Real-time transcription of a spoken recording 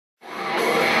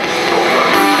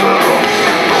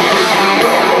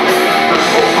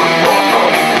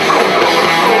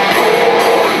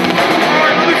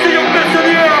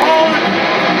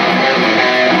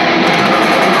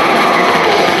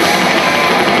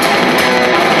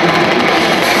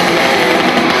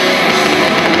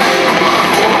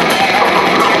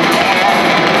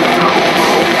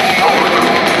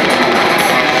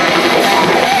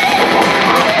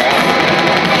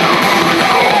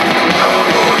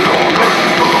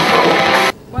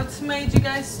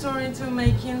into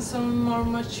making some more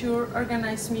mature,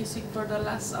 organized music for the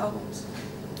last albums?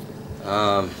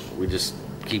 We just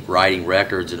keep writing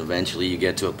records, and eventually you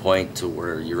get to a point to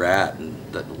where you're at, and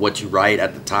that what you write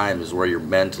at the time is where you're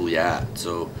mentally at.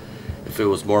 So if it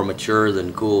was more mature,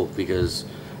 then cool, because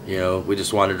you know, we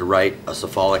just wanted to write a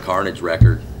Cephalic Carnage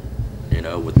record, you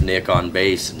know, with Nick on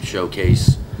bass and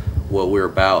showcase what we're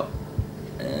about.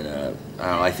 And I don't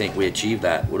know, I think we achieved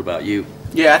that. What about you?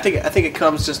 Yeah, I think it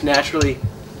comes just naturally,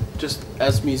 just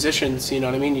as musicians. You know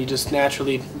what I mean? You just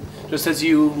naturally, just as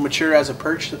you mature as a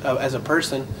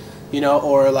person, you know,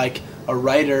 or like a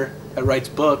writer that writes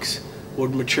books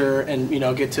would mature and, you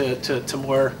know, get to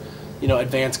more, you know,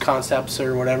 advanced concepts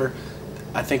or whatever.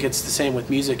 I think it's the same with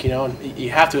music, you know, and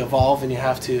you have to evolve and you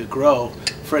have to grow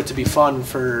for it to be fun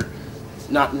for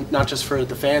not just for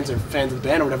the fans or fans of the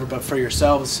band or whatever, but for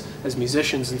yourselves as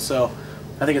musicians. And so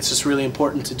I think it's just really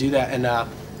important to do that. And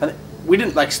we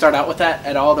didn't like start out with that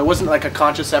at all. There wasn't like a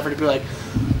conscious effort to be like,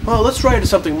 well, let's write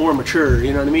something more mature,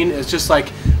 you know what I mean? It's just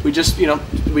like we just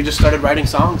started writing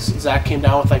songs. Zach came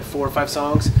down with like 4 or 5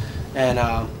 songs, and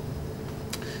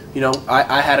you know,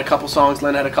 I had a couple songs,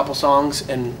 Len had a couple songs,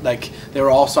 and like they were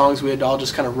all songs we had all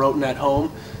just kind of written at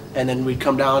home, and then we'd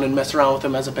come down and mess around with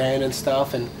them as a band and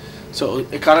stuff. And so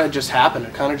it kind of just happened.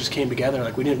 It kind of just came together.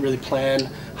 Like we didn't really plan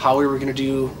how we were going to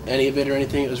do any of it or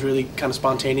anything. It was really kind of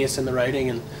spontaneous in the writing,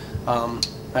 and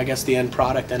I guess the end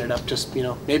product ended up just, you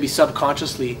know, maybe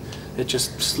subconsciously it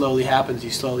just slowly happens.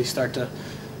 You slowly start to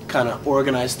kind of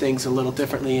organize things a little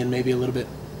differently, and maybe a little bit,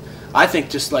 I think,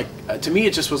 just like, to me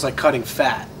it just was like cutting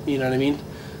fat, you know what I mean?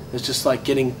 It's just like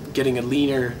getting a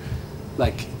leaner,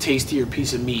 like tastier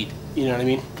piece of meat, you know what I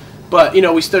mean? But, you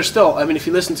know, there's still, I mean, if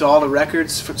you listen to all the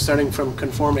records starting from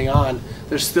Conforming on,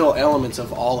 there's still elements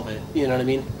of all of it, you know what I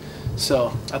mean?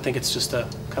 So I think it's just a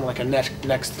kind of like a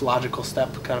next logical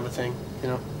step kind of a thing, you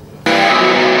know?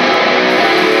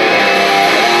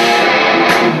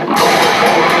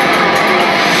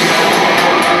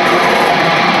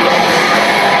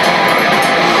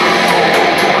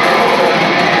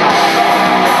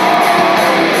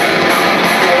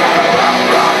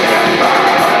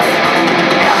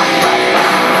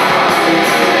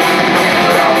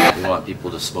 We want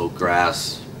people to smoke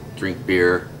grass, drink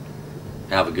beer,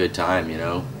 have a good time, you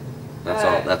know. That's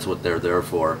all. That's what they're there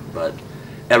for. But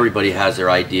everybody has their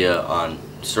idea on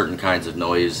certain kinds of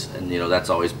noise, and you know, that's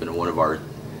always been one of our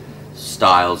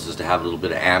styles, is to have a little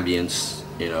bit of ambience,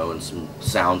 you know, and some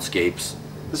soundscapes.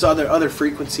 There's other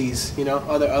frequencies, you know,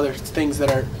 other things that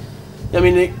are, I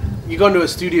mean, you go into a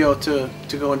studio to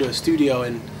go into a studio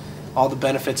and all the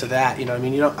benefits of that, you know. I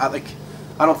mean, you know,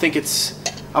 I don't think it's,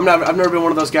 I've never been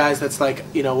one of those guys that's like,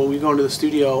 you know, when we go into the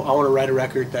studio, I want to write a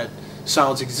record that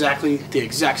sounds exactly the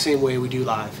exact same way we do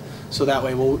live. So that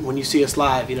way, when you see us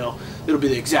live, you know, it'll be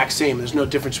the exact same. There's no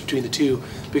difference between the two.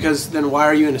 Because then why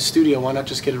are you in a studio? Why not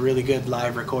just get a really good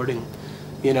live recording?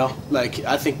 You know, like,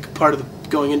 I think part of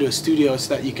going into a studio is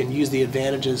that you can use the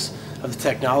advantages of the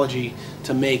technology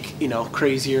to make, you know,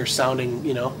 crazier sounding,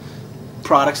 you know,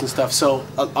 products and stuff. So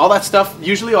all that stuff,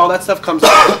 usually all that stuff comes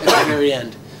out at the very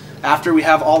end. After we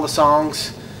have all the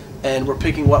songs and we're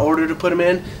picking what order to put them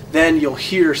in, then you'll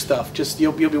hear stuff. Just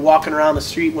you'll be walking around the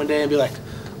street one day and be like,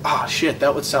 ah, shit,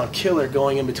 that would sound killer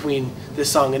going in between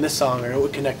this song and this song, or it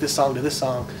would connect this song to this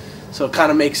song. So it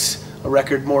kind of makes a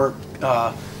record more,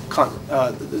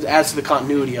 adds to the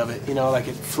continuity of it, you know, like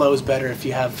it flows better if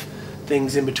you have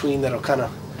things in between that'll kind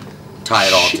of Tie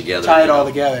it all together. Tie it all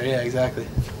together, yeah, exactly.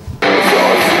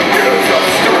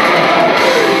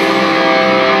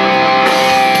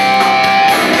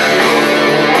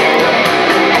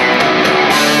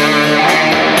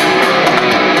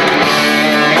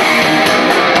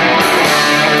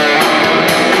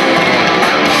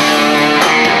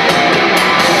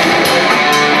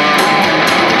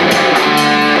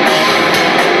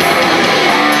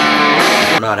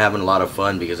 Not having a lot of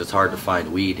fun because it's hard to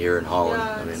find weed here in Holland.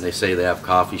 Yeah, I mean, they say they have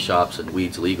coffee shops and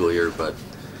weed's legal here, but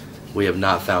we have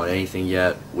not found anything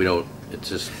yet. We don't, it's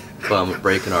just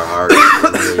breaking our hearts.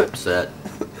 We're really upset.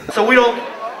 So we don't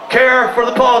care for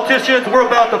the politicians, we're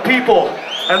about the people.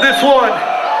 And this one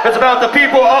is about the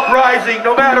people uprising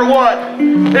no matter what.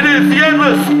 It is the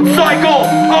endless cycle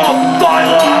of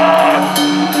violence!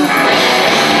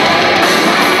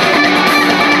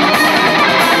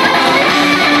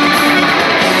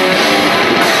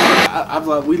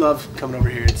 We love coming over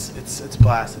here. It's a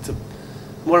blast. It's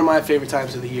one of my favorite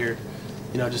times of the year,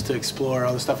 you know, just to explore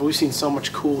all the stuff. We've seen so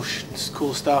much cool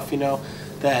stuff, you know,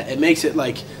 that it makes it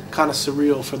like kind of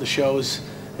surreal for the shows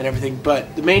and everything.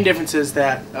 But the main difference is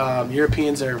that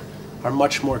Europeans are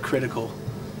much more critical,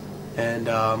 and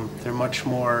they're much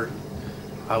more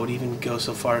I would even go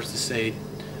so far as to say,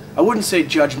 I wouldn't say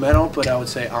judgmental, but I would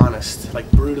say honest,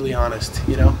 like brutally honest,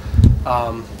 you know.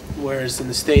 Whereas in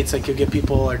the States, like you'll get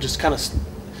people are just kind of,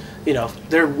 you know,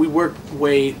 we work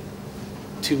way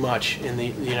too much in the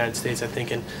United States, I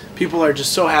think, and people are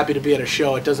just so happy to be at a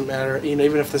show. It doesn't matter, you know,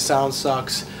 even if the sound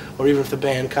sucks or even if the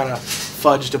band kind of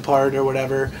fudged apart or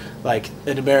whatever. Like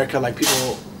in America, like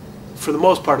people, for the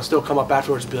most part, will still come up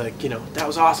afterwards and be like, you know, that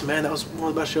was awesome, man. That was one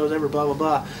of the best shows ever. Blah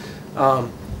blah blah.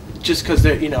 Just because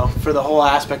they're, you know, for the whole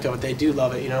aspect of it, they do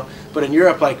love it, you know. But in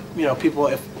Europe, like, you know, people,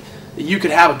 if you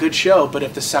could have a good show, but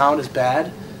if the sound is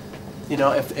bad, you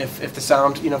know, if the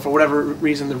sound, you know, for whatever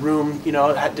reason, the room, you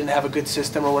know, didn't have a good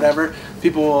system or whatever,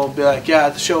 people will be like, yeah,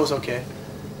 the show was okay.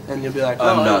 And you'll be like, oh,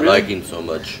 I'm not really? liking so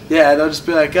much. Yeah, they'll just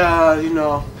be like, you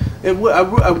know,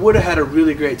 I would have had a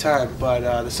really great time, but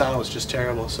the sound was just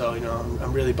terrible. So, you know,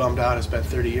 I'm really bummed out. I spent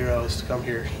 30 euros to come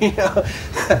here, you know.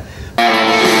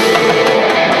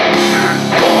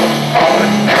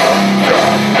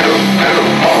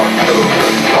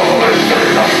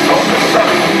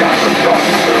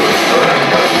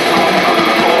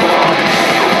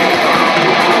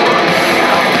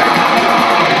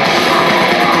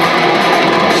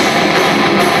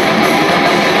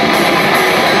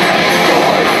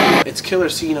 It's killer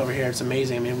scene over here. It's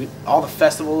amazing. I mean, all the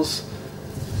festivals.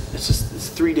 It's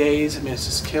 3 days. I mean, it's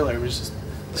just killer.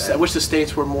 I wish the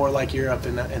States were more like Europe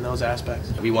in those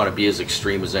aspects. We want to be as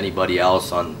extreme as anybody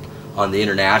else on the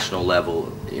international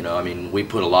level. You know, I mean, we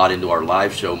put a lot into our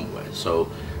live show,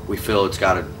 so we feel it's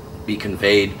got to be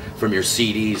conveyed from your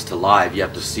CDs to live. You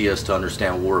have to see us to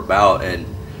understand what we're about, and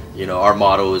you know, our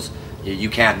motto is you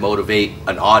can't motivate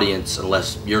an audience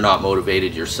unless you're not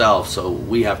motivated yourself. So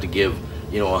we have to give,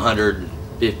 you know,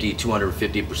 150,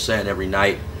 250% every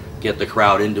night, get the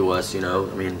crowd into us, you know.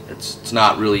 I mean, it's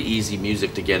not really easy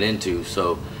music to get into.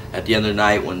 So at the end of the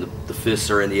night, when the fists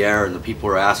are in the air and the people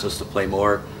are asking us to play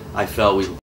more, I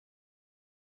felt